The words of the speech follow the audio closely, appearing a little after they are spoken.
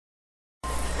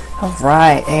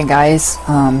Alright, hey guys,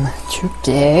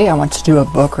 today I want to do a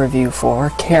book review for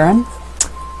Karen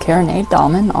A.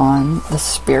 Dahlman on the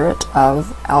Spirit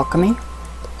of Alchemy.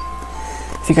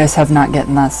 If you guys have not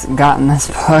gotten this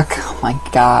book, oh my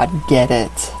god, get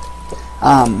it.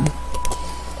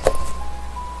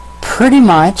 Pretty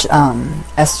much,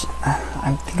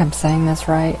 I think I'm saying this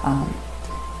right,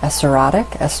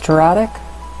 esoteric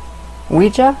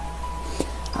Ouija.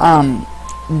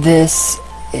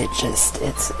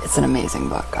 It's an amazing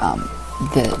book.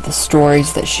 The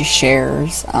stories that she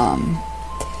shares, her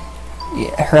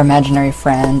imaginary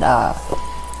friend,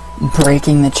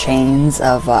 breaking the chains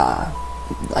of,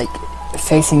 like,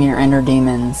 facing your inner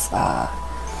demons,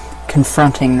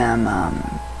 confronting them,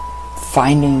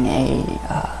 finding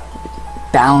a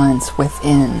balance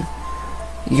within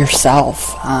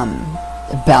yourself,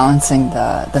 balancing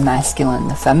the masculine,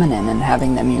 the feminine, and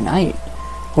having them unite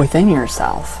within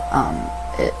yourself.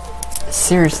 It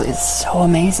seriously is so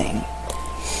amazing.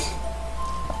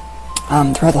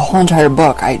 Throughout the whole entire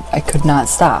book, I could not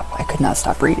stop. I could not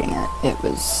stop reading it.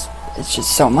 It's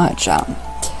just so much.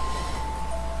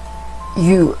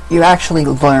 You actually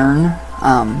learn,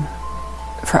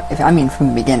 from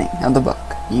the beginning of the book,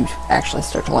 you actually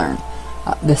start to learn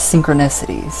the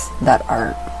synchronicities that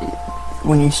are,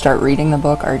 when you start reading the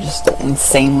book, are just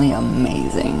insanely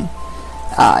amazing.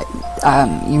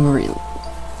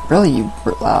 You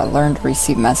learn to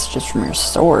receive messages from your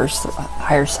source,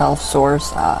 higher self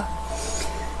source.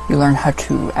 You learn how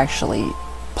to actually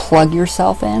plug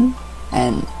yourself in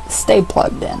and stay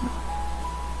plugged in.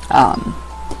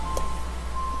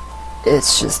 It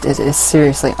is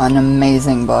seriously an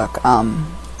amazing book.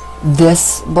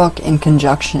 This book, in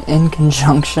conjunction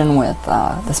with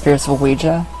the Spirits of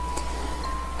Ouija,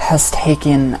 has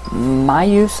taken my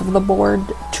use of the board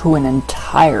to an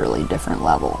entirely different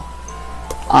level.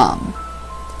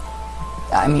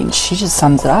 She just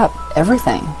sums it up.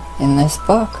 Everything in this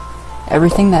book,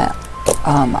 everything that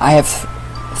I have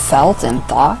felt and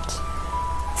thought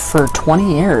for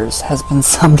 20 years has been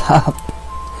summed up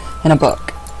in a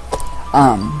book.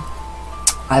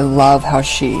 I love how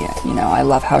she,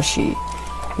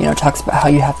 talks about how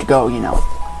you have to go, in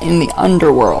the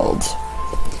underworld.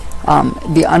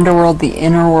 The underworld, the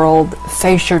inner world,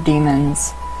 face your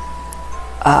demons,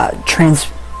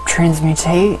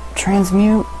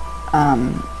 transmute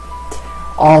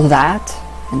all that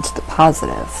into the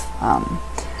positive.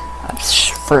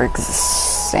 For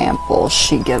example,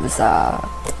 she gives oh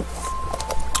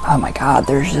my god,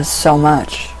 there's just so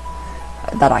much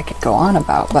that I could go on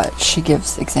about, but she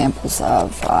gives examples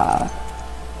of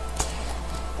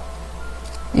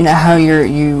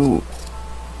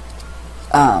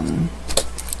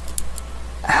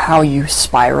how you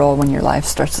spiral when your life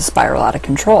starts to spiral out of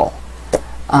control.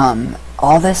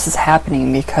 All this is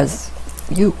happening because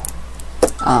you.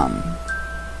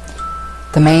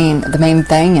 The main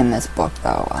thing in this book,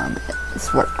 though, is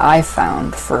what I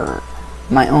found for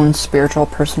my own spiritual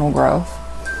personal growth.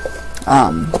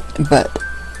 But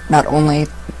not only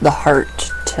the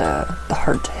heart to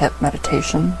hip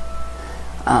meditation,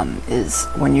 is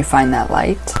when you find that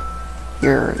light,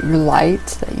 your light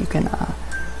that you can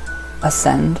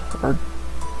ascend, or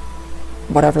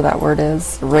whatever that word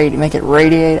is, make it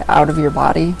radiate out of your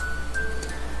body.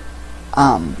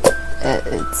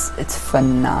 It's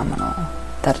phenomenal.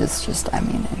 That is just,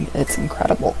 it's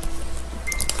incredible.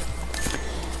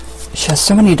 She has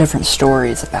so many different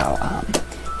stories about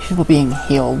people being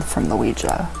healed from the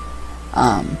Ouija.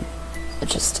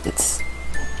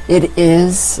 It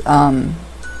is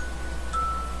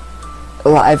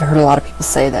I've heard a lot of people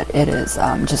say that it is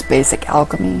just basic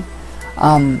alchemy.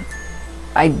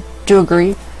 I do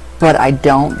agree, but I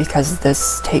don't, because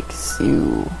this takes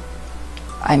you,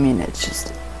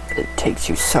 it takes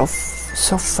you so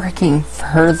freaking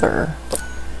further.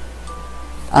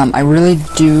 I really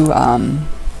do,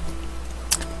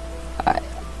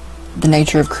 the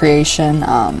nature of creation,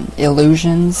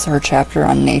 illusions, her chapter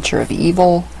on nature of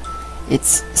evil,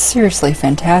 it's seriously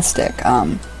fantastic.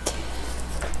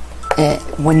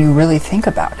 When you really think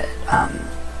about it,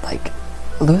 like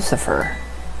Lucifer,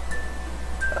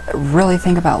 really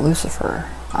think about Lucifer,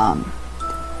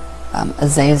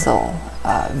 Azazel,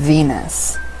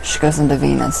 Venus. She goes into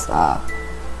Venus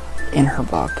in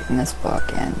this book,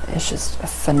 and it's just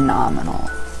phenomenal.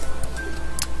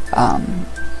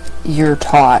 You're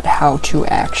taught how to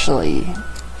actually,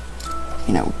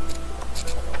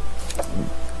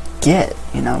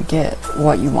 get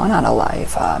what you want out of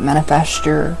life, manifest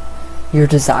your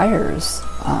desires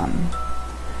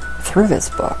through this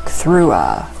book, through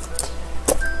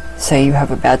say you have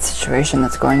a bad situation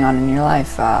that's going on in your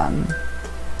life,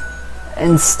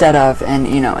 instead of, and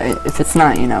you know, if it's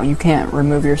not, you know, you can't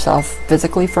remove yourself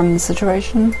physically from the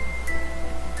situation,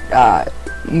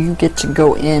 you get to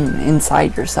go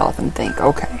inside yourself and think,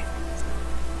 okay,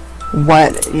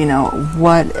 what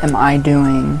am I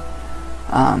doing?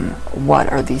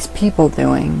 What are these people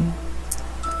doing?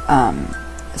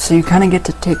 So you kind of get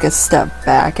to take a step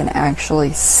back and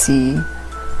actually see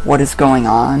what is going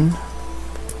on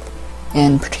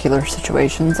in particular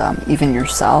situations, even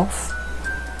yourself.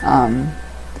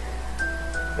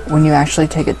 When you actually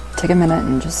take a minute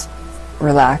and just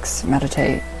relax,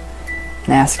 meditate,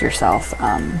 and ask yourself,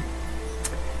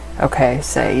 okay,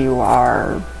 say you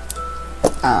are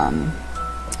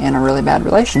in a really bad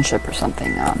relationship or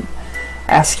something.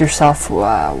 Ask yourself,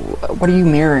 what are you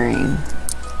mirroring?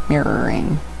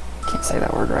 Can't say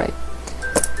that word right.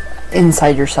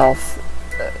 Inside yourself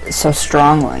so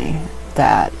strongly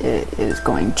that it is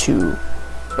going to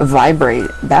vibrate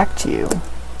back to you.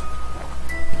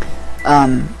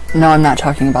 No, I'm not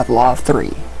talking about the law of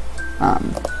three.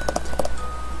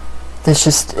 There's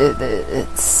just,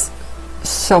 it's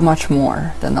so much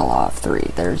more than the law of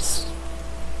three. There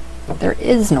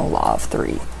is no law of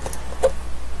three.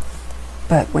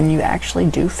 But when you actually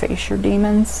do face your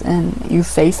demons and you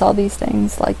face all these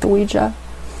things like the Ouija,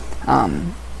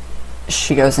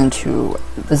 she goes into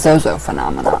the Zozo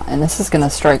phenomena, and this is going to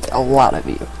strike a lot of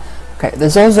you. Okay, the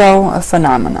Zozo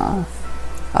phenomena,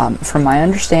 from my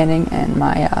understanding and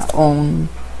my own,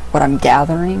 what I'm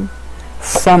gathering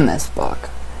from this book,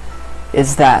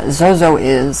 is that Zozo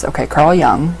is, okay, Carl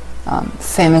Jung,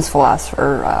 famous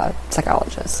philosopher,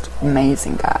 psychologist,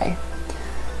 amazing guy,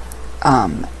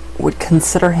 would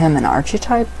consider him an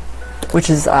archetype, which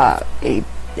is a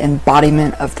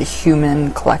embodiment of the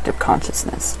human collective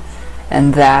consciousness.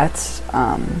 And that,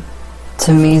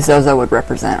 to me, Zozo would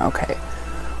represent, okay,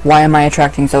 why am I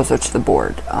attracting Zozo to the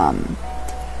board?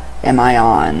 Am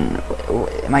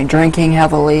I drinking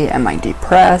heavily? Am I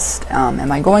depressed?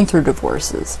 Am I going through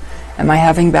divorces? Am I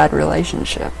having bad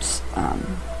relationships?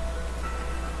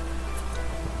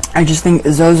 I just think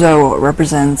Zozo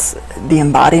represents the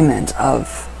embodiment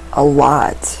of a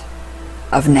lot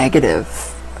of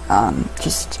negative,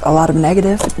 just a lot of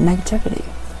negativity.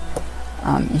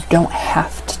 You don't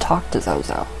have to talk to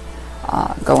Zozo.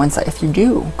 Go inside. If you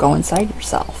do, go inside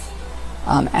yourself.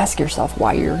 Ask yourself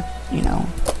why you're,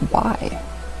 why?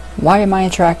 Why am I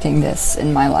attracting this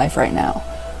in my life right now?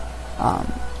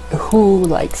 Who,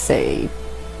 like, say,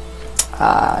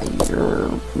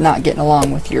 you're not getting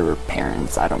along with your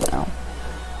parents, I don't know.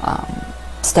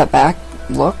 Step back,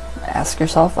 look, ask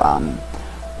yourself,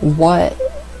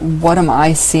 what am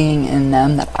I seeing in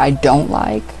them that I don't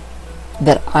like,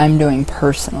 that I'm doing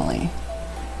personally?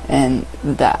 And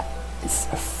that is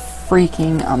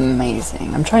freaking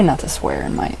amazing. I'm trying not to swear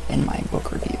in my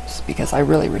book reviews because I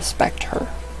really respect her.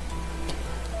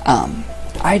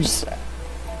 I just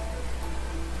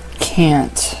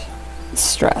can't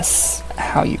stress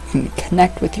how you can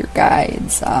connect with your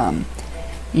guides.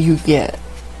 You get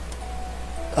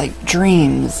like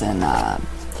dreams and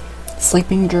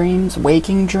sleeping dreams,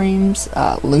 waking dreams,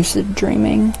 lucid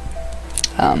dreaming.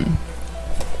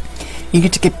 You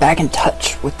get to get back in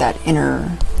touch with that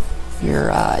your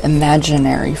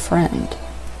imaginary friend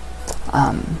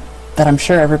that I'm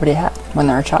sure everybody had when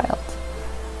they're a child.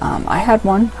 I had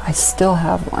one, I still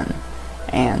have one,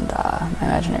 and my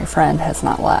imaginary friend has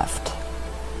not left.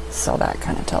 So that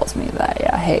kind of tells me that,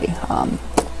 yeah, hey,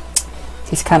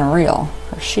 he's kind of real,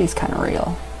 or she's kind of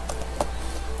real.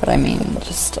 But I mean,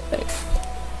 just,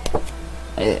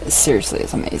 seriously,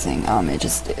 it's amazing.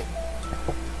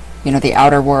 The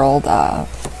outer world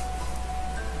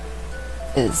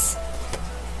is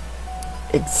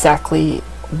exactly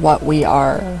what we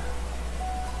are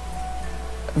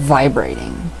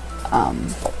vibrating.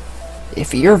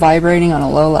 If you're vibrating on a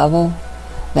low level,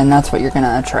 then that's what you're going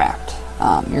to attract.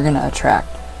 You're going to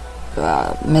attract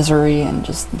misery and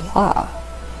just blah.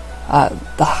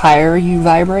 The higher you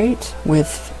vibrate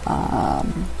with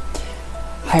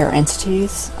higher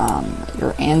entities,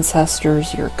 your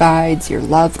ancestors, your guides, your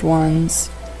loved ones,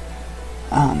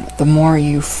 the more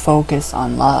you focus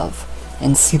on love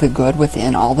and see the good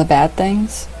within all the bad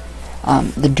things,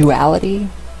 the duality,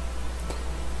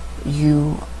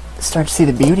 you start to see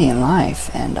the beauty in life.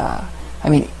 And I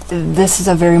mean, this is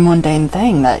a very mundane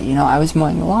thing that, I was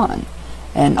mowing the lawn,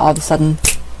 and all of a sudden,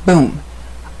 boom,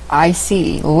 I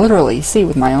literally see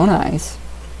with my own eyes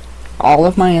all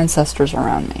of my ancestors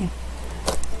around me.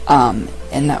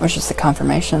 And that was just a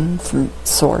confirmation from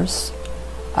Source,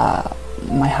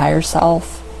 my higher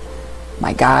self,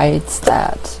 my guides,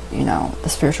 that, the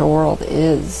spiritual world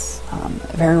is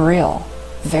very real,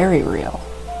 very real.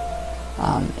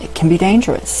 It can be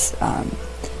dangerous.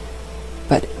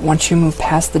 But once you move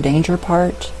past the danger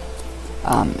part,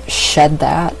 shed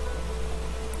that,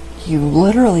 you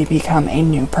literally become a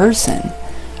new person.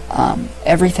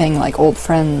 Everything like old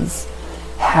friends,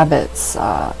 habits,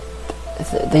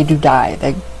 they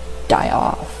die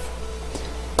off.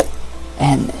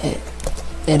 And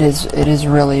it is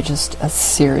really just a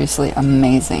seriously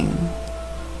amazing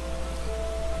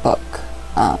book.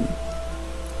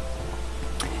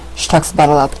 She talks about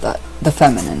a lot the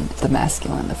feminine, the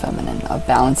masculine, the feminine, of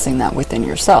balancing that within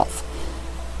yourself.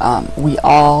 We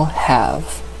all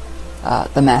have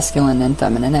the masculine and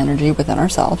feminine energy within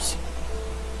ourselves,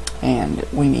 and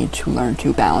we need to learn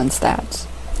to balance that,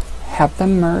 have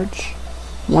them merge.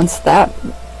 Once that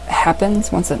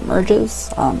happens, once it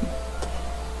merges,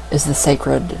 is the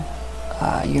sacred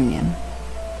union,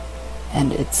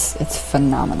 and it's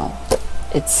phenomenal.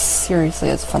 It seriously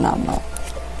is phenomenal.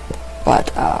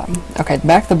 But okay, the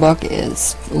back of the book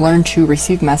is learn to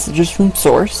receive messages from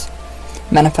source,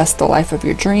 manifest the life of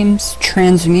your dreams,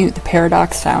 transmute the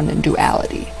paradox found in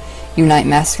duality, unite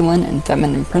masculine and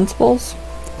feminine principles,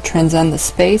 transcend the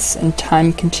space and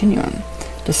time continuum,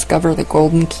 discover the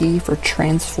golden key for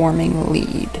transforming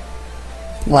lead,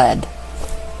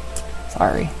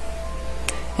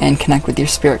 and connect with your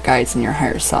spirit guides and your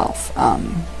higher self.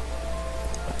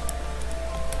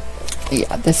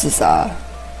 Yeah,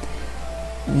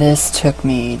 this took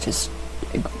me just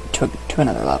to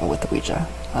another level with the Ouija.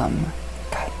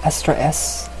 God,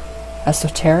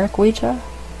 esoteric Ouija?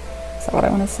 Is that what I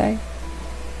want to say?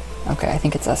 Okay, I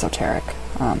think it's esoteric.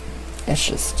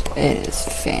 It is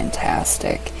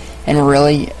fantastic. And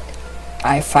really,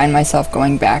 I find myself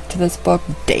going back to this book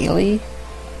daily.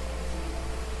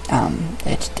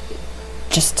 It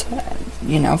just,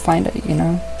 find it,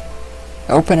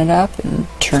 open it up and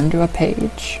turn to a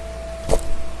page.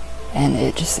 And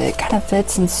it kind of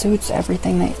fits and suits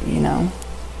everything that,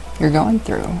 you're going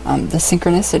through. The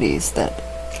synchronicities that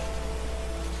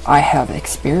I have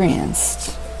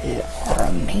experienced are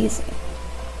amazing.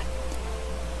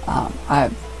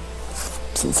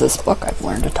 Since this book, I've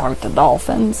learned to talk to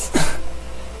dolphins,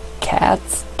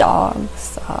 cats,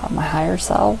 dogs, my higher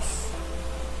self.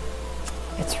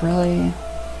 It's really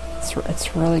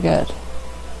good.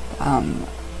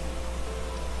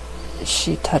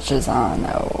 She touches on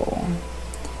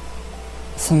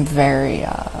some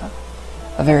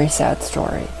a very sad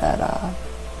story that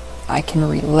I can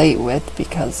relate with,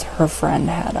 because her friend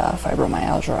had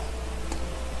fibromyalgia,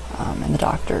 and the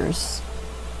doctors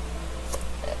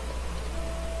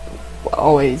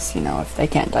always, if they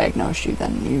can't diagnose you,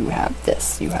 then you have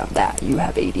this, you have that, you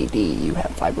have ADD, you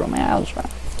have fibromyalgia.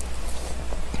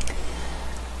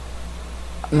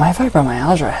 My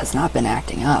fibromyalgia has not been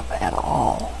acting up at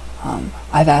all.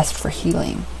 I've asked for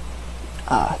healing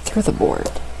through the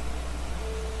board.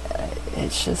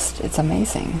 It's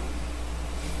amazing.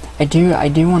 I do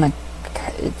want to.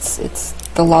 It's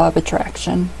the law of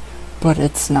attraction, but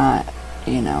it's not.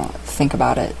 Think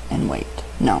about it and wait.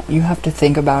 No, you have to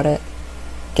think about it.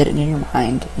 Get it in your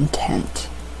mind. Intent.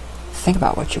 Think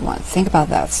about what you want. Think about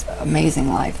that amazing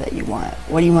life that you want.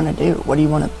 What do you want to do? What do you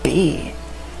want to be?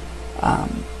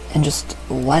 And just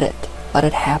let it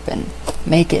happen.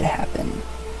 Make it happen.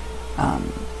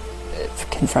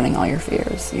 Confronting all your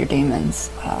fears, your demons.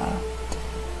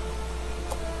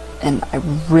 And I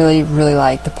really, really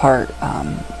like the part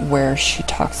where she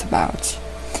talks about,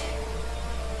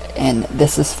 and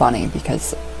this is funny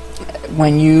because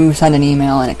when you send an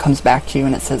email and it comes back to you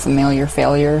and it says mail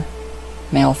failure,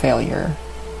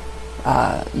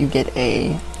 you get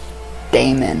a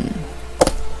daemon.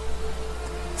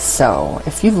 So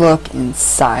if you look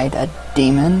inside a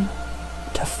demon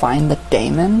to find the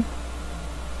daemon,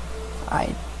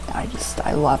 I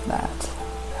love that.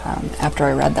 After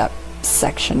I read that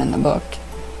section in the book,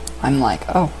 I'm like,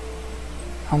 oh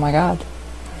my god,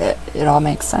 it all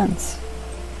makes sense.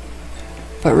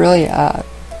 But really,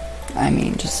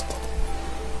 just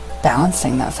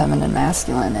balancing that feminine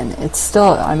masculine, and it's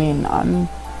still, I'm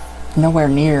nowhere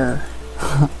near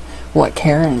what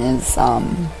Karen is,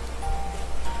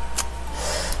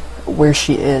 where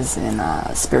she is in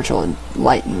spiritual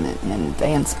enlightenment and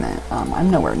advancement. I'm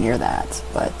nowhere near that,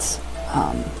 but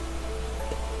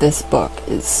this book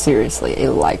is seriously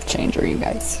a life changer, you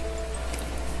guys.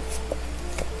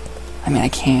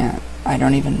 I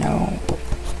don't even know.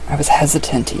 I was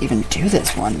hesitant to even do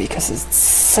this one because it's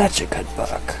such a good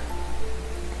book.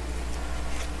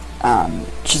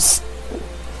 Just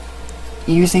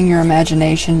using your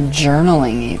imagination,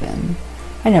 journaling even.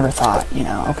 I never thought,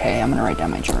 okay, I'm going to write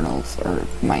down my journals or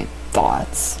my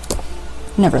thoughts.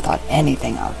 Never thought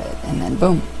anything of it. And then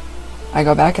boom, I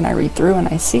go back and I read through and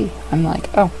I see. I'm like,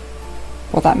 oh,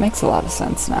 well, that makes a lot of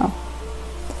sense now.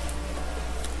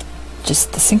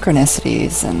 Just the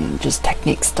synchronicities and just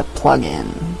techniques to plug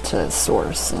in to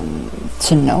source and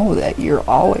to know that your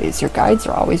guides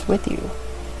are always with you.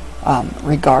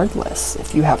 Regardless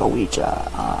if you have a Ouija,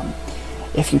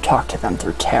 if you talk to them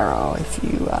through tarot, if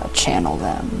you channel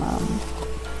them,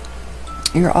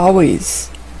 you're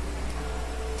always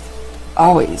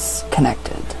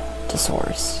connected to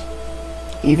source.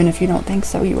 Even if you don't think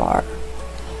so, you are.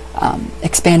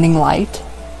 Expanding light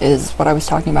is what I was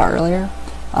talking about earlier.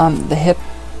 The hip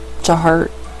to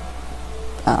heart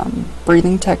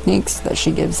breathing techniques that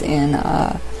she gives in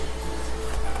the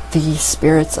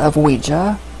Spirits of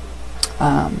Ouija.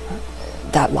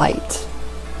 That light.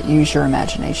 Use your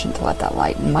imagination to let that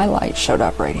light. And my light showed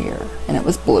up right here, and it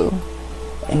was blue.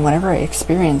 And whenever I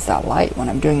experience that light, when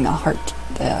I'm doing the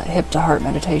hip to heart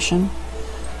meditation,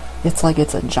 it's like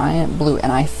it's a giant blue,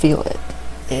 and I feel it.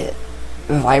 It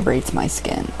vibrates my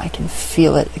skin. I can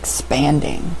feel it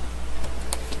expanding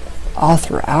all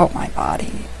throughout my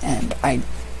body, and I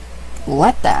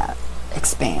let that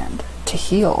expand to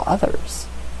heal others.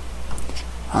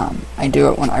 I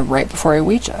do it right before I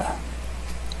Ouija.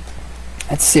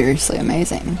 It's seriously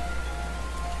amazing.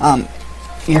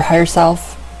 Your higher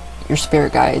self, your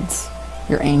spirit guides,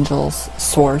 your angels,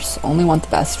 source only want the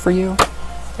best for you.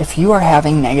 If you are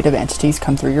having negative entities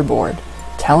come through your board,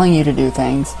 telling you to do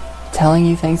things, telling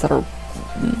you things that are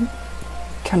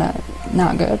kind of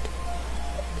not good,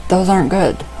 those aren't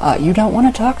good. You don't want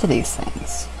to talk to these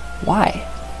things. Why?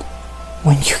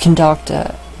 When you can talk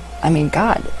to,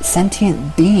 God,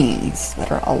 sentient beings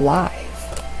that are alive.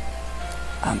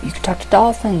 You can talk to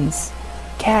dolphins,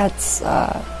 cats,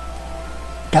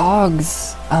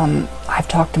 dogs. I've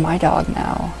talked to my dog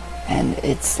now, and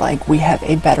it's like we have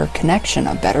a better connection,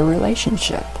 a better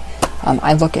relationship.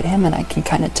 I look at him and I can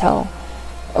kind of tell,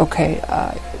 okay,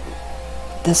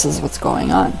 this is what's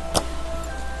going on.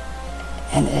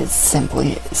 And it's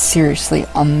simply, seriously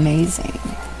amazing.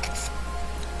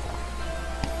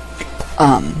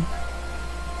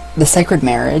 The sacred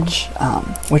marriage,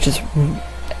 which is,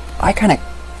 I kind of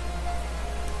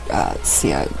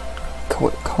see a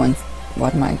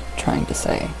what am I trying to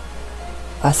say?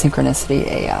 A synchronicity,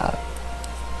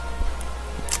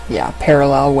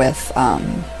 parallel with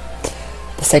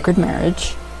the sacred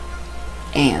marriage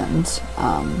and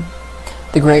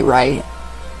the Great Rite.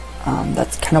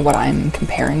 That's kind of what I'm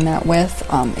comparing that with.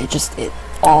 It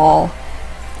all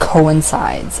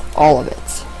coincides, all of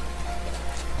it.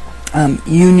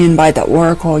 Union by the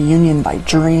oracle, union by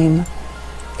dream.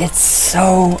 It's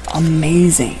so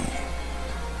amazing.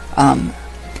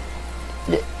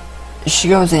 She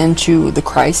goes into the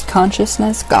Christ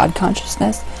consciousness, God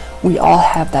consciousness. We all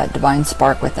have that divine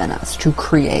spark within us to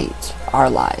create our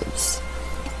lives.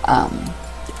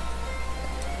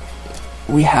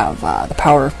 We have the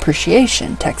power of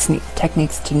appreciation,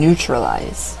 techniques to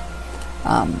neutralize.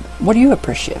 What are you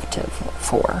appreciative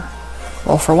for?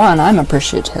 Well, for one, I'm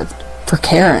appreciative for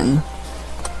Karen.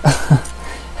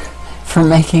 For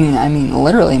making,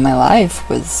 literally my life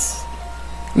was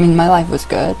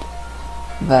good,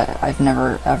 but I've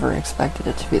never ever expected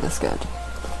it to be this good.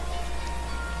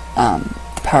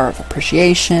 The power of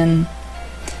appreciation,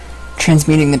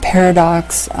 transmuting the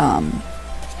paradox,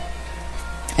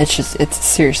 it's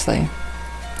seriously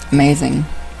amazing.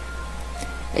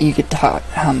 You get taught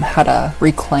how to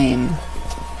reclaim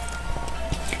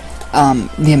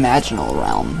the imaginal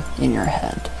realm in your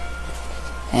head,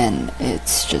 and it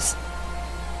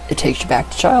takes you back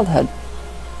to childhood.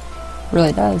 It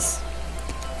really does.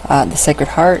 The sacred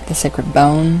heart, the sacred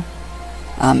bone,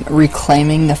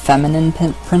 reclaiming the feminine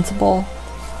principle.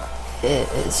 It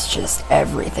is just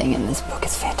everything in this book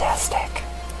is fantastic.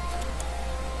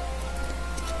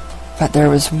 But there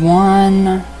was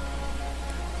one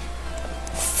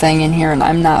thing in here, and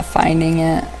I'm not finding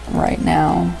it right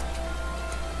now.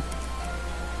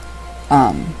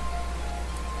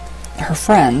 Her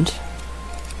friend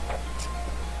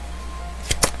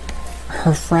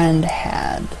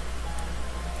had,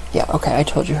 I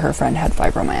told you her friend had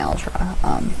fibromyalgia.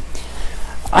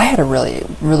 I had a really,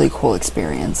 really cool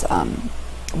experience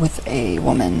with a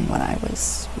woman when I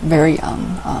was very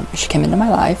young. She came into my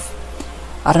life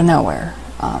out of nowhere.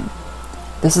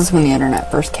 This is when the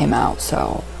internet first came out,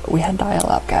 so we had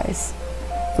dial-up, guys.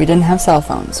 We didn't have cell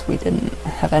phones. We didn't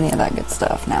have any of that good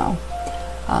stuff now.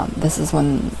 This is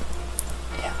when,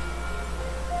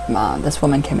 this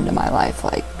woman came into my life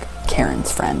like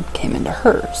Karen's friend came into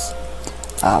hers,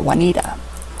 Juanita.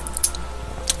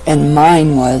 And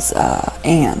mine was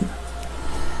Anne.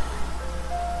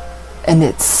 And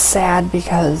it's sad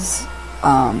because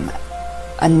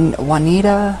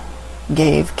Juanita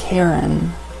gave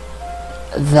Karen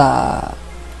the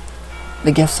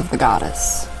gifts of the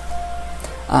goddess.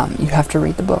 You have to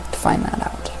read the book to find that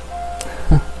out.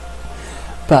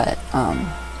 But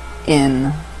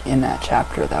in that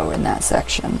chapter, though, in that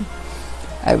section,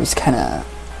 I was kind of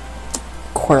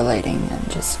correlating and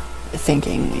just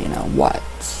thinking, you know,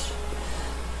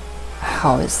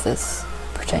 how is this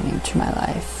pertaining to my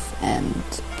life? And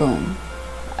boom,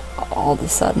 all of a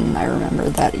sudden I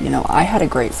remembered that, you know, I had a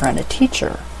great friend, a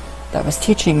teacher, that was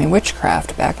teaching me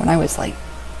witchcraft back when I was like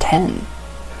 10,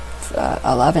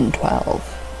 11,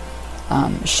 12.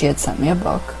 She had sent me a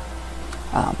book,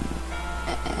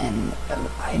 and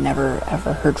I never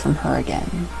ever heard from her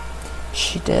again.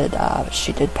 She did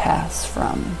pass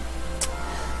from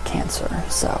cancer,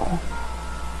 so,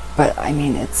 but I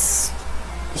mean, it's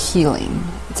healing.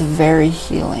 It's very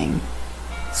healing.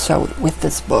 So with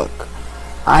this book,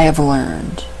 I have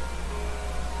learned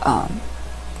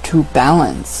to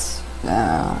balance.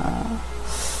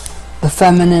 The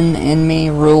feminine in me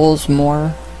rules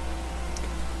more,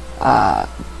 but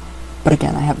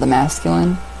again, I have the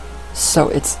masculine, so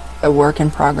it's a work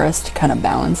in progress to kind of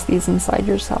balance these inside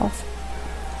yourself.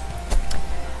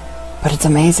 But it's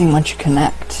amazing once you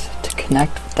connect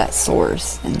with that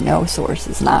source, and no source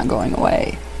is not going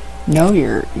away. Know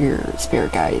your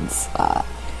spirit guides,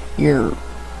 your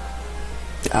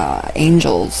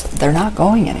angels, they're not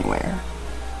going anywhere.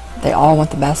 They all want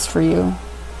the best for you,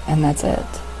 and that's it.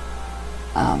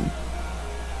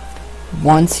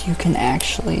 Once you can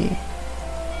actually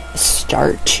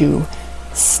start to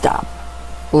stop,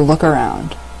 look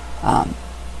around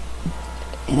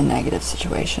in a negative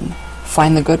situation,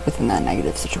 find the good within that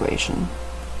negative situation,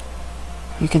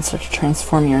 you can start to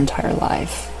transform your entire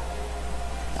life.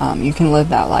 You can live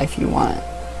that life you want.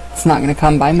 It's not going to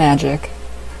come by magic,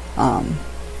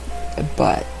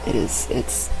 but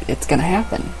it's going to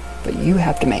happen. But you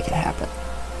have to make it happen.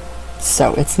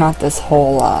 So it's not this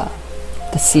whole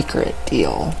the secret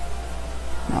deal.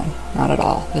 No, not at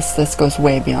all. This goes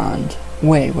way beyond,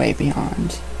 way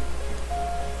beyond.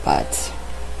 But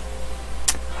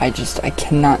I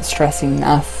cannot stress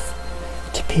enough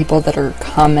to people that are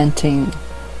commenting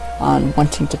on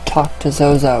wanting to talk to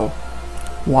Zozo.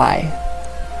 Why?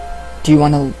 Do you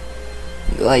want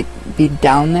to, like, be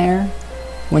down there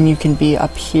when you can be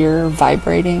up here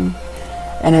vibrating?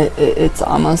 And it's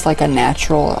almost like a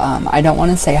natural, I don't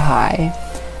want to say high,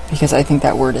 because I think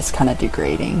that word is kind of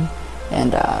degrading,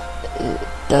 and it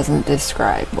doesn't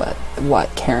describe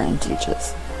what Karen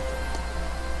teaches.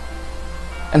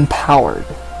 Empowered.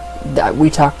 We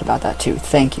talked about that too.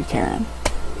 Thank you, Karen.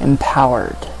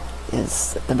 Empowered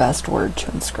is the best word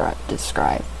to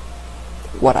describe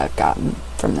what I've gotten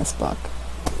from this book.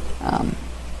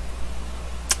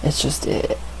 It's just,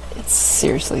 it's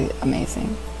seriously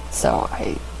amazing. So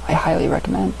I highly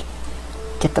recommend,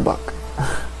 get the book.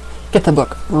 Get the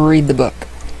book. Read the book.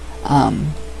 A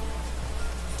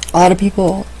lot of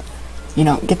people, you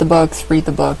know, get the books, read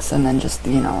the books, and then just,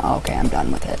 you know, okay, I'm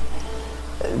done with it.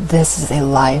 This is a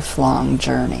lifelong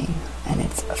journey, and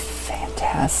it's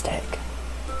fantastic.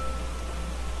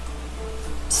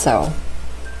 So,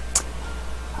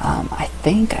 I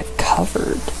think I've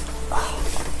covered,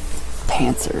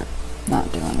 pants are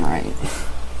not doing right.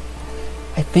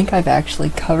 I think I've actually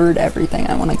covered everything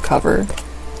I want to cover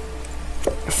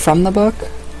from the book.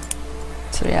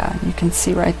 So yeah, you can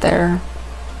see right there,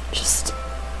 just,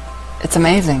 it's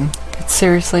amazing. It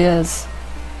seriously is.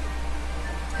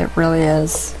 It really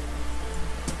is.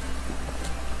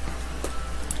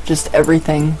 Just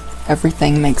everything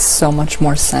makes so much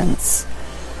more sense.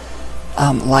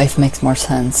 Life makes more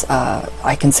sense.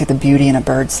 I can see the beauty in a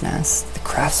bird's nest, the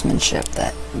craftsmanship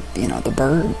that, you know, the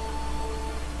bird,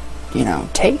 you know,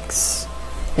 takes.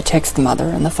 It takes the mother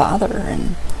and the father,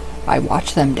 and I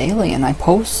watch them daily, and I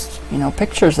post, you know,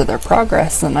 pictures of their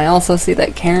progress, and I also see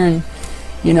that Karen,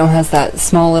 you know, has that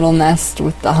small little nest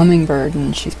with the hummingbird,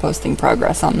 and she's posting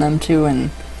progress on them too, and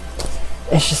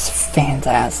it's just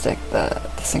fantastic, the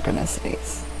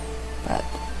synchronicities. But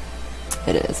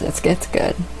it is, it's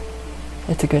good.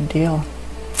 It's a good deal.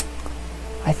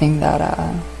 I think that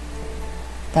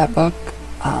that book,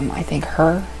 I think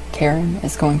Karen,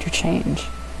 is going to change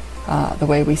the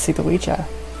way we see the Ouija,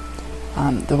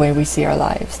 the way we see our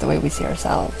lives, the way we see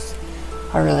ourselves.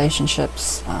 Our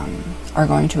relationships are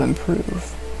going to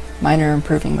improve. Mine are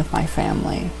improving with my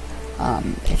family.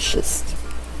 It's just,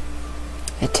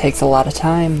 it takes a lot of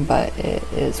time, but it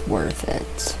is worth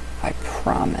it. I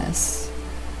promise.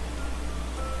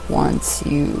 Once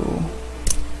you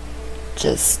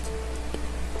just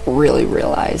really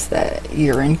realize that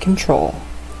you're in control,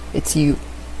 it's you.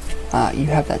 you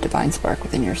have that divine spark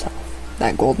within yourself,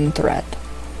 that golden thread.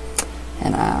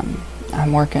 And I'm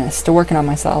still working on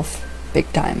myself,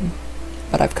 big time,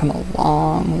 but I've come a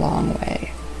long, long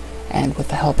way. And with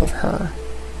the help of her,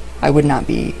 I would not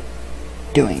be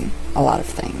doing a lot of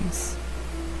things.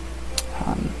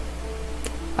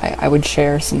 I would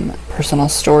share some personal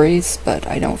stories, but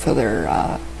I don't feel they're,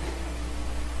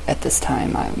 at this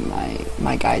time,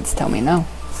 my guides tell me no,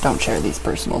 don't share these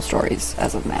personal stories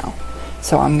as of now.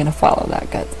 So I'm going to follow that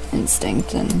gut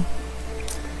instinct and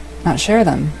not share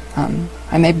them.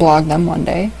 I may blog them one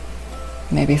day,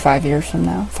 maybe 5 years from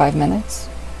now, 5 minutes,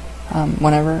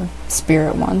 whenever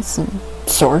Spirit wants and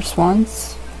Source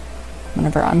wants,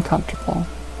 whenever I'm comfortable.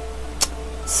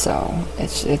 So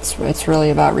it's really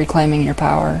about reclaiming your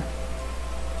power,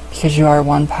 because you are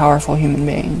one powerful human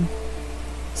being.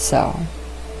 So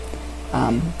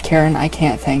Karen, I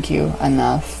can't thank you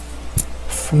enough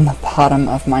from the bottom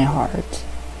of my heart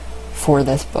for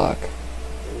this book.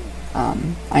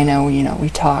 I know, we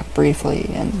talk briefly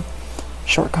and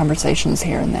short conversations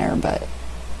here and there, but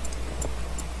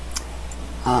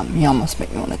you almost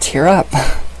make me want to tear up.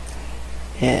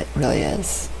 It really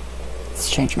is.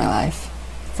 It's changed my life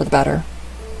for the better.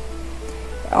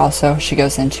 Also, she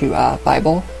goes into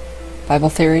Bible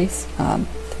theories,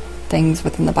 things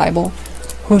within the Bible.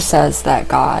 Who says that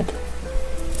God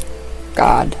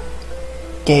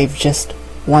gave just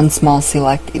one small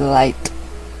select elite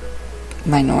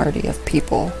minority of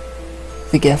people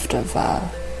the gift of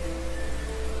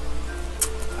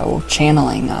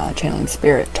channeling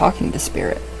spirit, talking to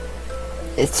spirit?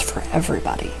 It's for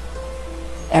everybody.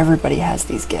 Everybody has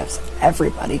these gifts.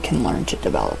 Everybody can learn to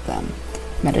develop them.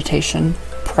 Meditation,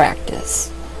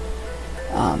 practice,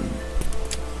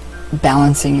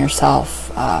 balancing yourself,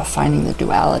 finding the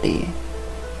duality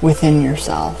within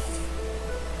yourself.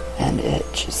 And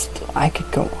I could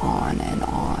go on and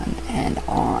on and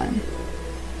on,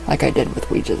 like I did with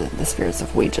Ouija, the spirits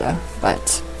of Ouija,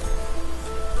 but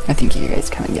I think you guys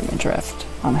kind of get my drift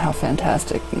on how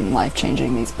fantastic and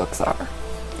life-changing these books are.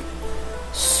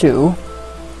 So,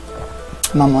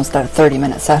 I'm almost at a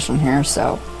 30-minute session here,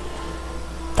 so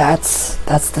that's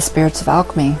the Spirits of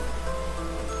Alchemy,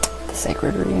 the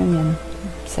sacred reunion,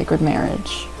 sacred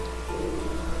marriage.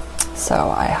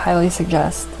 So I highly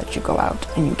suggest that you go out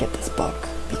and you get this book,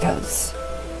 because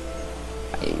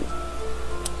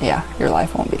your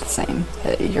life won't be the same.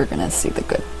 You're gonna see the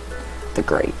good, the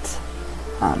great.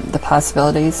 The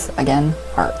possibilities, again,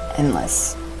 are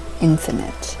endless,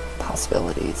 infinite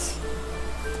possibilities.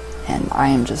 And I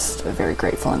am just very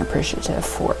grateful and appreciative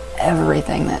for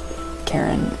everything that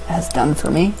Karen has done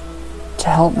for me, to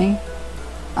help me,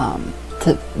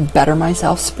 to better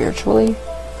myself spiritually.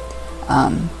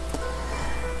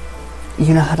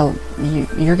 You know how to,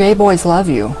 your gay boys love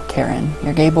you, Karen.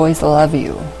 Your gay boys love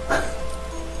you.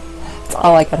 That's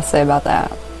all I gotta say about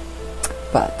that.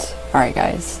 But, alright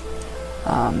guys,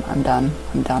 I'm done,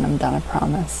 I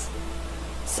promise.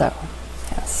 So,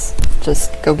 yes,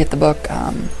 just go get the book,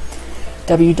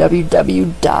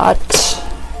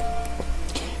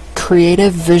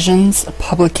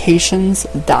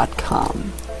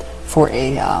 www.creativevisions.publications.com for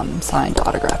a signed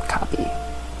autographed copy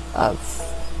of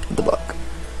the book.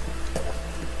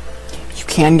 You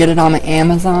can get it on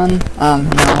Amazon. No.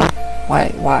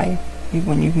 Why?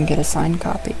 When you can get a signed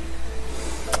copy.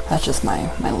 That's just my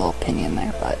little opinion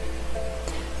there, but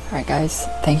alright guys,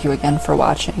 thank you again for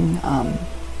watching.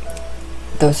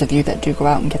 Those of you that do go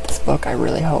out and get this book, I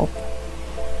really hope.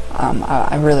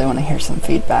 I really want to hear some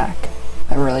feedback.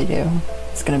 I really do.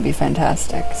 It's going to be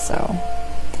fantastic. So,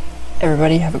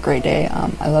 everybody have a great day.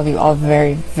 I love you all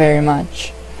very, very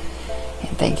much.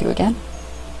 And thank you again.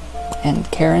 And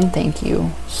Karen, thank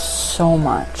you so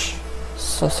much.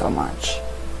 So much.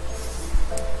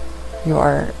 You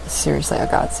are seriously a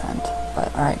godsend.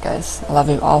 But alright guys, I love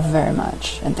you all very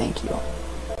much. And thank you.